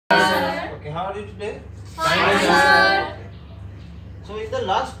how are you today? Fine, sir. So in the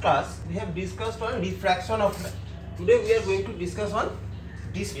last class we have discussed on refraction of light. Today we are going to discuss on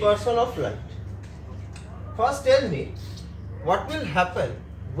dispersion of light. First tell me what will happen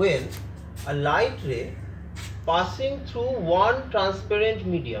when a light ray passing through one transparent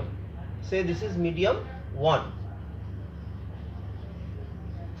medium, say this is medium 1,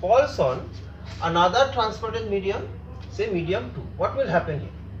 falls on another transparent medium, say medium 2. What will happen here?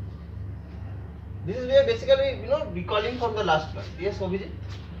 This is where basically recalling from the last class. Yes, Obhijit?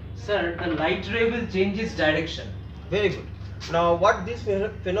 Sir, the light ray will change its direction. Very good. Now what this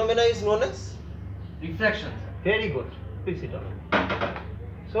phenomena is known as? Refraction, sir. Very good. Please sit down.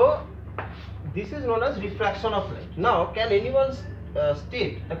 So this is known as refraction of light. Now can anyone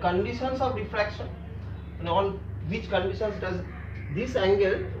state the conditions of refraction? On which conditions does this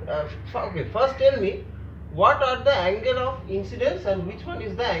angle? Okay, first tell me what are the angle of incidence and which one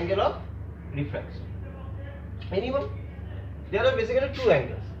is the angle of refraction? Anyone? There are basically two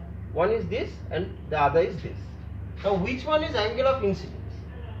angles. One is this and the other is this. Now which one is angle of incidence?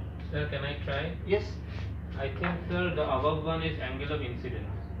 Sir, can I try? Yes. I think, sir, the above one is angle of incidence.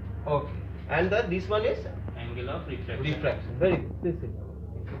 Okay. And this one is Angle of refraction. refraction. Very good. Please sit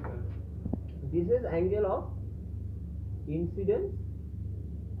down. This is angle of incidence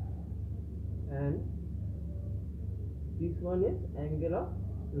and this one is angle of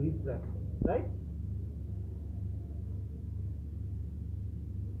refraction. Right?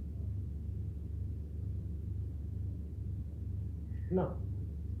 Now,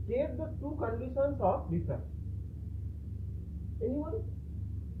 state the two conditions of refraction. Anyone?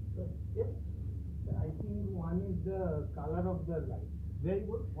 Yes? I think one is the color of the light. Very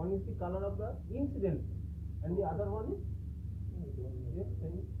good. One is the color of the incidence and the other one is? Yes,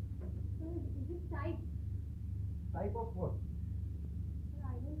 tell me. Is it type? Type of what?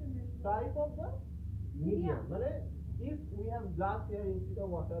 I don't remember. Type of the medium. If we have glass here instead of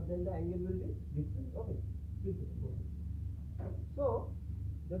water, then the angle will be different. Okay. Please go ahead. So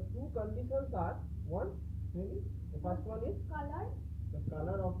the two conditions are one, maybe the first one is Color, the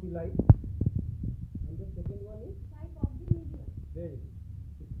color of the light, and the second one is type of the medium. very good.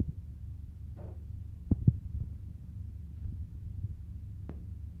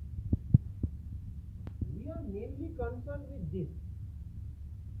 We are mainly concerned with this.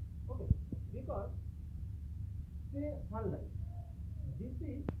 Okay, because say sunlight. This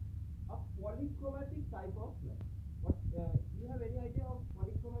is a polychromatic type of light. What you have any idea of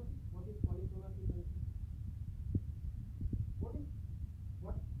polychromatic? What is polychromatic light?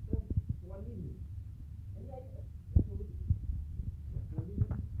 What does poly mean? Any idea? Poly means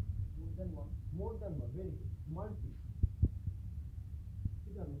more than one. More than one. Very good. Multi.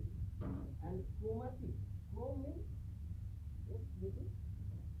 And chromatic. Chrome means yes, maybe.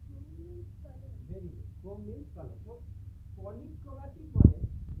 Very good. Chrome means color. So polychromatic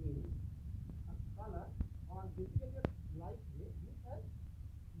means a color or basically a light ray which has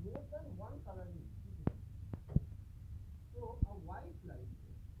more than one color in it. So a white light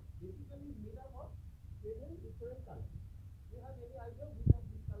basically is made up of 7 different colors. Do you have any idea which of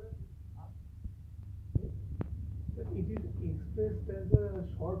these colors are? Yes? But it is expressed as a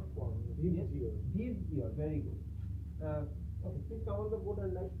short form. Yes. Very good. Okay, please come on the board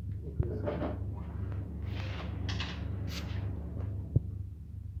and light.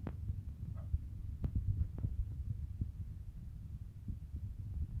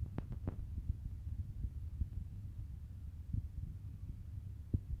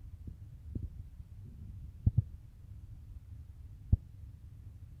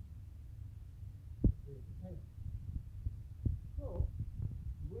 Okay. So,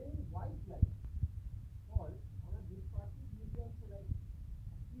 when white light falls on a dispersive medium, say like a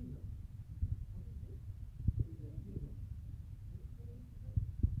prism, what is this? Prism.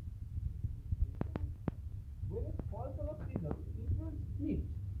 When it falls on a prism, it will split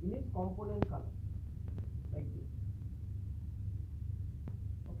in its component color, like this.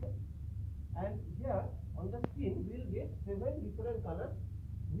 Okay? And here on the screen, we will get 7 different colors,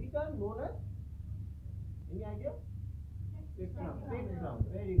 which are known as, any idea? Spectrum.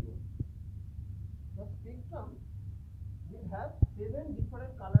 Very good. The spectrum will have 7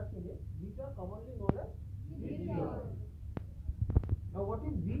 different colors in it, which are commonly known as video. Now what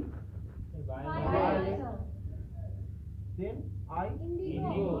is V? Violet. Then I?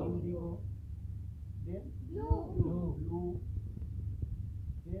 Indigo. Then Blue. Blue.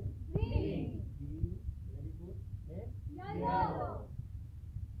 Then Green. Green. Very good. Next? Yellow.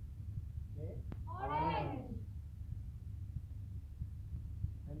 Next? Orange.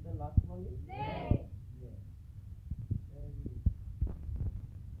 And the last one is? Red. Yes. Very good.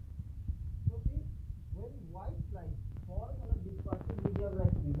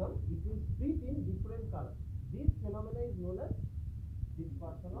 prism, it will split in different colors. This phenomena is known as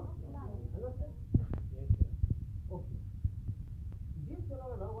dispersion of light. Understand? Yes, sir. Okay. This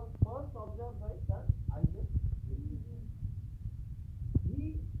phenomena was first observed by Sir Isaac Newton.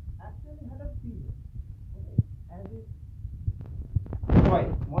 He actually had a prism. Okay. As his toy.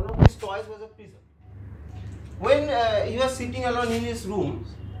 One of his toys was a prism. When he was sitting alone in his room,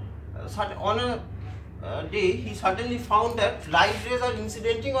 on a day he suddenly found that light rays are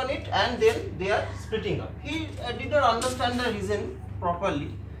incidenting on it and then they are splitting up. He did not understand the reason properly,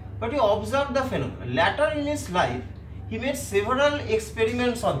 but he observed the phenomenon. Later in his life, he made several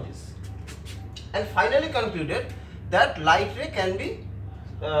experiments on this and finally concluded that light ray can be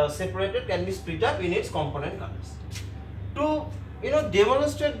separated, can be split up in its component colors. To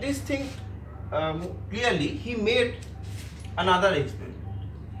demonstrate this thing clearly, he made another experiment.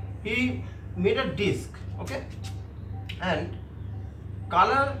 He made a disc, okay, and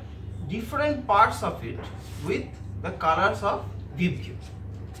color different parts of it with the colors of VQ.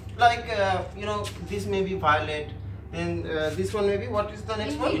 Like this may be violet, then this one may be, what is the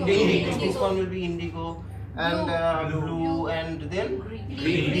next one? Indigo. This one will be indigo, and blue, and then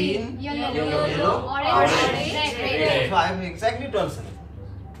green, yellow, orange, red. So I have exactly translated.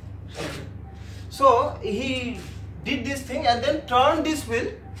 So he did this thing and then turned this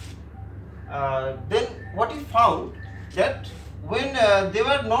wheel. Then what he found, that when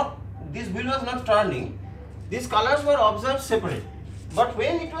this wheel was not turning, these colors were observed separately. But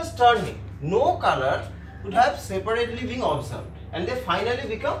when it was turning, no color could have separately been observed, and they finally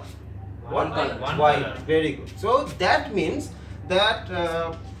become One color. white. Very good. So that means that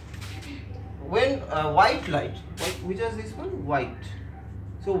when white light, which is this one? White.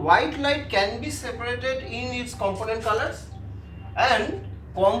 So white light can be separated in its component colors, and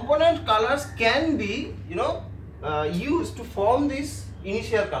component colors can be used to form this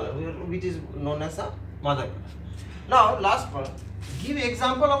initial color, which is known as a mother color. Now last one, give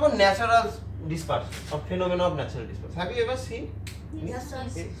example of a natural dispersion, a phenomenon of natural dispersion. Have you ever seen? Yes, sir.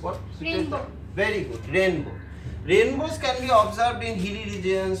 What? Rainbow. Very good. Rainbow. Rainbows can be observed in hilly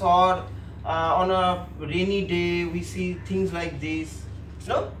regions, or on a rainy day we see things like this.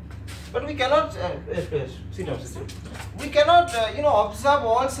 No? But we cannot sit down. We cannot observe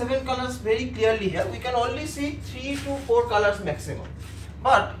all 7 colors very clearly here. We can only see 3 to 4 colors maximum.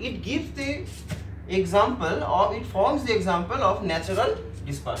 But it gives the example of, it forms the example of natural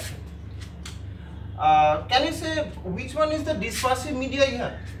dispersion. Can you say which one is the dispersive media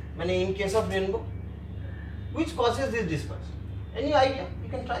here? In case of rainbow, which causes this dispersion? Any idea? You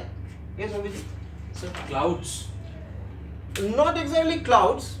can try. Yes, Abhijit? So clouds. Not exactly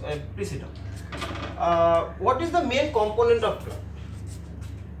clouds. Please sit down. What is the main component of cloud?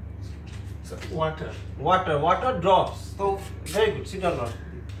 Water. Water drops. So very good. Sit down now.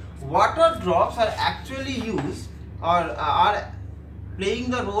 Water drops are actually used, or are playing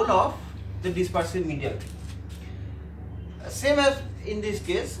the role of the dispersive medium. Same as in this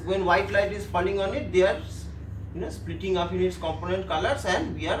case, when white light is falling on it, they are splitting up in its component colors,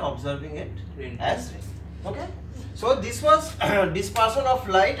 and we are observing it as rain. Okay. So this was dispersion of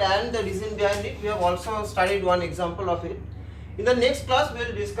light and the reason behind it. We have also studied one example of it. In the next class, we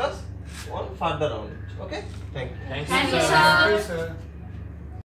will discuss one further on it. Okay. Thank you. Thank Thank you, you, sir. sir. Thank you, sir.